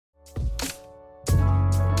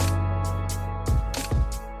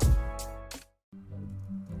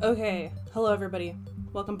Okay, hello everybody.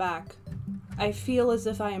 Welcome back. I feel as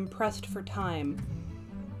if I am pressed for time.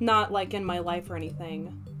 Not like in my life or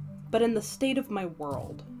anything, but in the state of my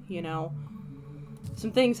world, you know?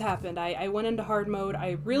 Some things happened. I went into hard mode.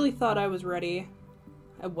 I really thought I was ready.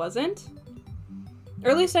 I wasn't. Or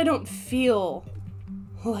at least I don't feel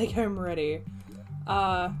like I'm ready.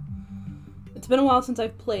 It's been a while since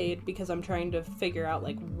I've played because I'm trying to figure out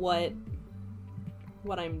like what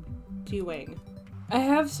I'm doing. I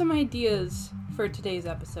have some ideas for today's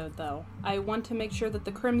episode, though. I want to make sure that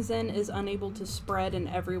the crimson is unable to spread in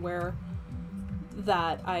everywhere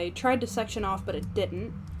that I tried to section off, but it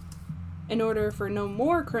didn't. In order for no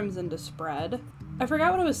more crimson to spread. I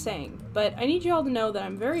forgot what I was saying, but I need you all to know that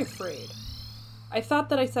I'm very afraid. I thought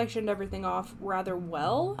that I sectioned everything off rather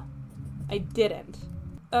well. I didn't.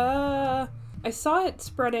 I saw it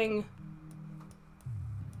spreading...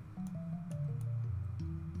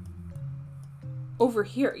 over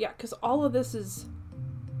here, yeah, because all of this is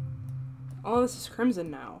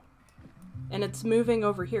crimson now. And it's moving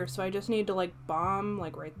over here, so I just need to, like, bomb,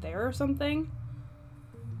 like, right there or something.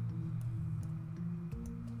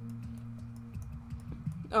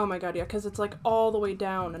 Oh my god, yeah, because it's, like, all the way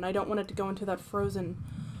down, and I don't want it to go into that frozen...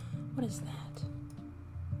 What is that?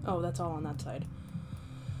 Oh, that's all on that side.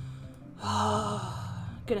 Oh,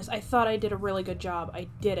 goodness, I thought I did a really good job. I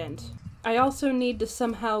didn't. I also need to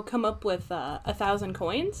somehow come up with 1,000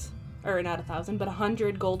 coins. Or not 1,000, but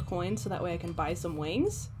 100 gold coins so that way I can buy some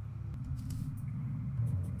wings.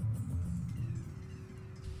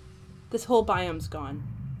 This whole biome's gone.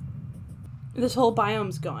 This whole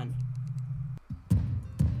biome's gone.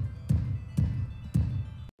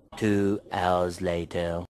 2 hours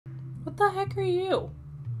later. What the heck are you?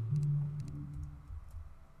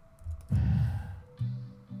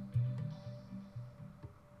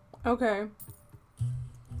 Okay.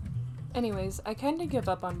 Anyways, I kinda give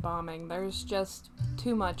up on bombing. There's just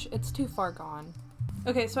too much. It's too far gone.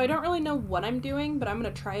 Okay, so I don't really know what I'm doing, but I'm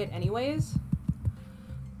gonna try it anyways.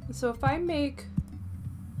 So if I make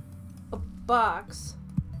a box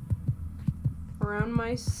around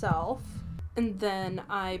myself, and then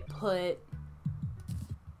I put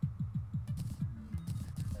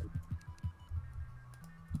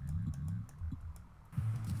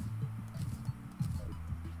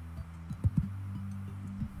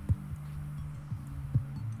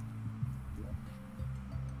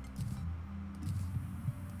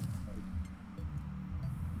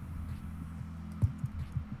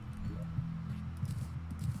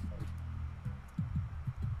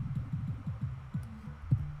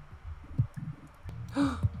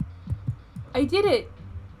I did it!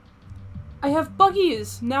 I have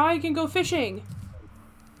buggies! Now I can go fishing!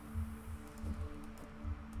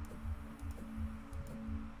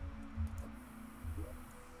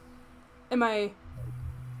 Am I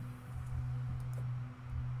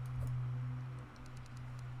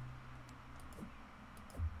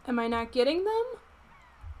not getting them?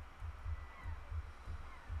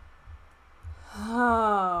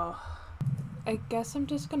 Oh. I guess I'm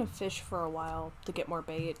just gonna fish for a while to get more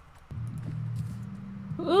bait.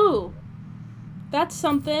 Ooh! That's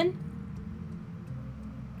something!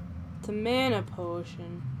 It's a mana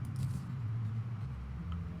potion.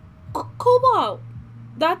 Cobalt!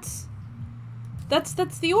 That's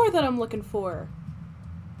the ore that I'm looking for.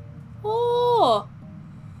 Oh!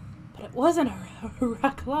 But it wasn't a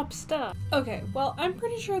rock lobster. Okay, well, I'm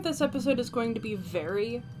pretty sure this episode is going to be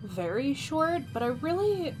very, very short, but I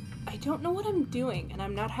don't know what I'm doing, and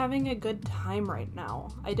I'm not having a good time right now.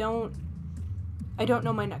 I don't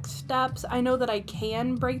know my next steps. I know that I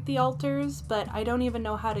can break the altars, but I don't even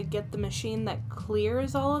know how to get the machine that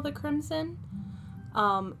clears all of the crimson.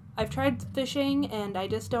 I've tried fishing, and I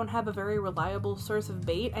just don't have a very reliable source of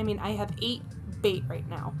bait. I mean, I have 8 bait right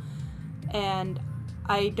now, and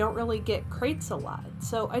I don't really get crates a lot,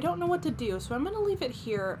 so I don't know what to do, so I'm gonna leave it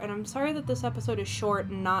here, and I'm sorry that this episode is short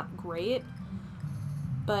and not great,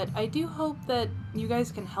 but I do hope that you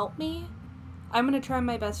guys can help me. I'm gonna try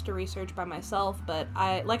my best to research by myself, but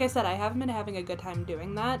like I said, I haven't been having a good time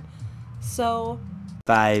doing that, so...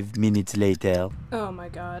 5 minutes later. Oh my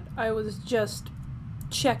god, I was just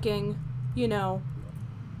checking, you know,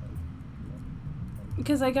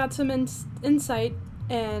 because I got some insight,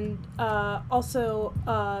 and also,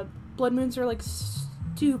 blood moons are like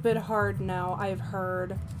stupid hard now, I've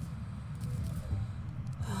heard.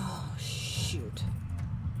 Oh, shoot.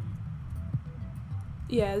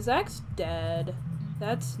 Yeah, Zach's dead.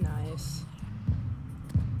 That's nice.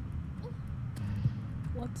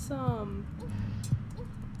 Let's,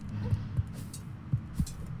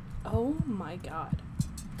 Oh my god.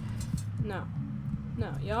 No.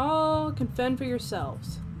 No, y'all can fend for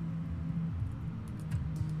yourselves.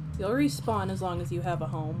 You'll respawn as long as you have a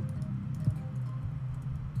home.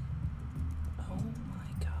 Oh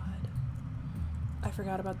my god. I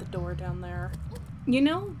forgot about the door down there. You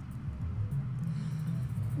know,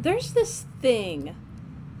 there's this thing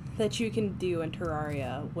that you can do in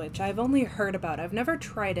Terraria, which I've only heard about. I've never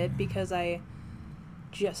tried it because I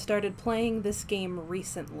just started playing this game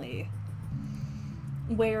recently.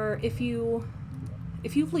 Where if you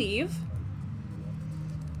leave,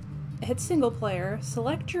 hit single player,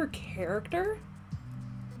 select your character,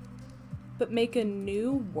 but make a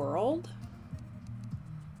new world.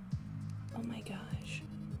 Oh my gosh.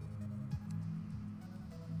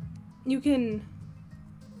 You can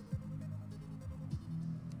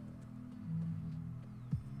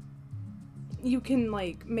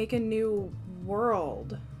like make a new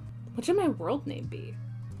world. What should my world name be?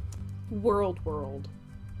 World.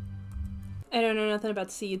 I don't know nothing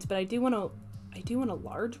about seeds, but I do want a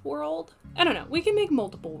large world. I don't know. We can make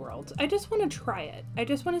multiple worlds. I just want to try it. I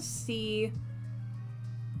just want to see.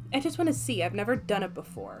 I've never done it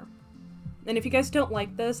before. And if you guys don't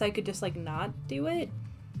like this, I could just like not do it.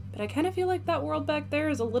 But I kind of feel like that world back there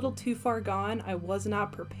is a little too far gone. I was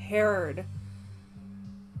not prepared.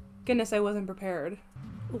 Goodness, I wasn't prepared.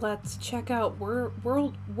 Let's check out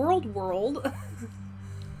world.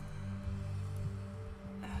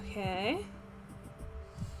 Okay.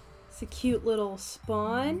 It's a cute little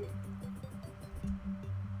spawn.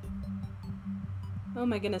 Oh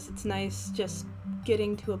my goodness, it's nice just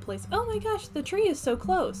getting to a place. Oh my gosh, the tree is so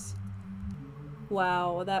close.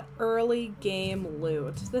 Wow, that early game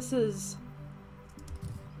loot. This is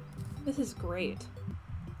great.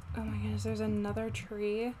 Oh my goodness, there's another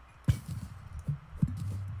tree.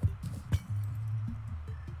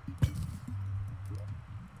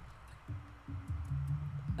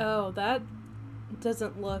 Oh, that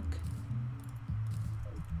doesn't look...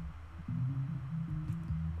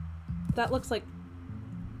 That looks like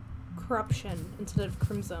corruption instead of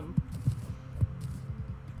crimson.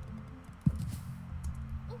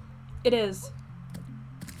 It is.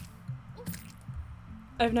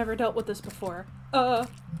 I've never dealt with this before.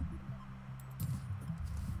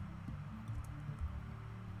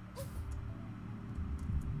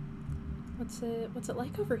 What's it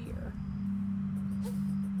like over here?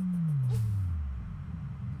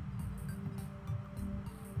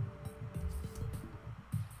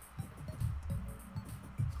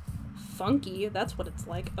 Funky, that's what it's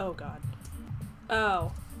like. Oh god.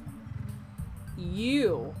 Oh.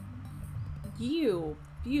 You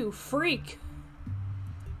freak.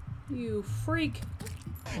 You freak.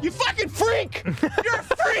 You fucking freak! You're a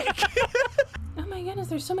freak! Oh my goodness,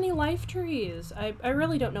 there's so many life trees. I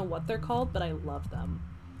really don't know what they're called, but I love them.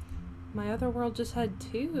 My other world just had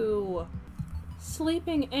 2.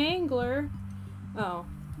 Sleeping angler. Oh,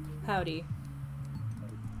 howdy.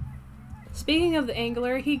 Speaking of the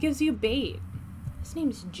angler, he gives you bait. His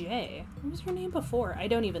name's Jay. What was your name before? I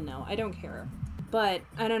don't even know. I don't care. But,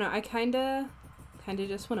 I don't know, I kinda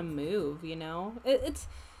just want to move, you know? It's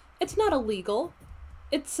not illegal.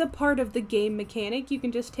 It's a part of the game mechanic. You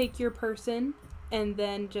can just take your person and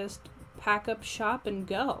then just pack up shop and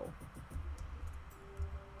go.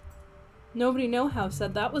 Nobody know how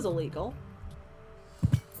said that was illegal.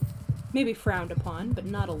 Maybe frowned upon, but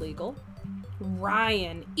not illegal.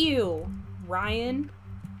 Ryan. Ew. Ryan.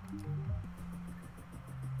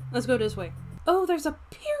 Let's go this way. Oh, there's a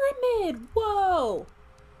pyramid! Whoa!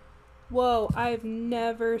 Whoa, I've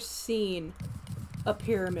never seen a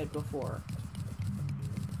pyramid before.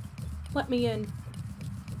 Let me in.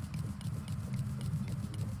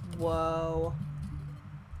 Whoa.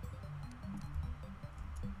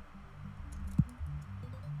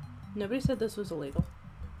 Nobody said this was illegal.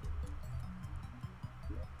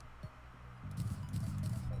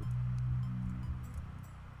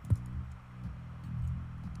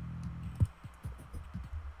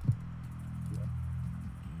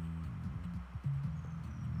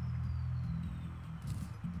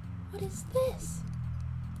 What is this?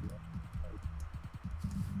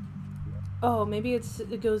 Oh, maybe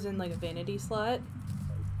it goes in like a vanity slot.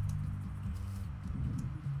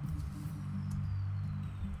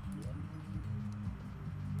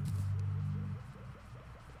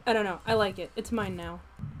 I don't know. I like it. It's mine now.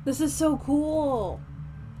 This is so cool.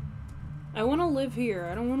 I want to live here.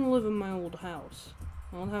 I don't want to live in my old house.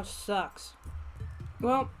 My old house sucks.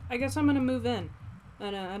 Well, I guess I'm gonna move in. I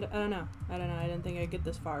don't know. I didn't think I'd get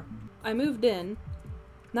this far. I moved in.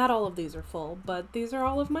 Not all of these are full, but these are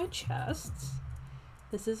all of my chests.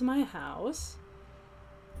 This is my house.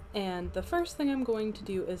 And the first thing I'm going to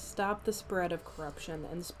do is stop the spread of corruption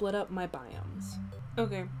and split up my biomes.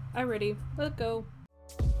 Okay, I'm ready. Let's go.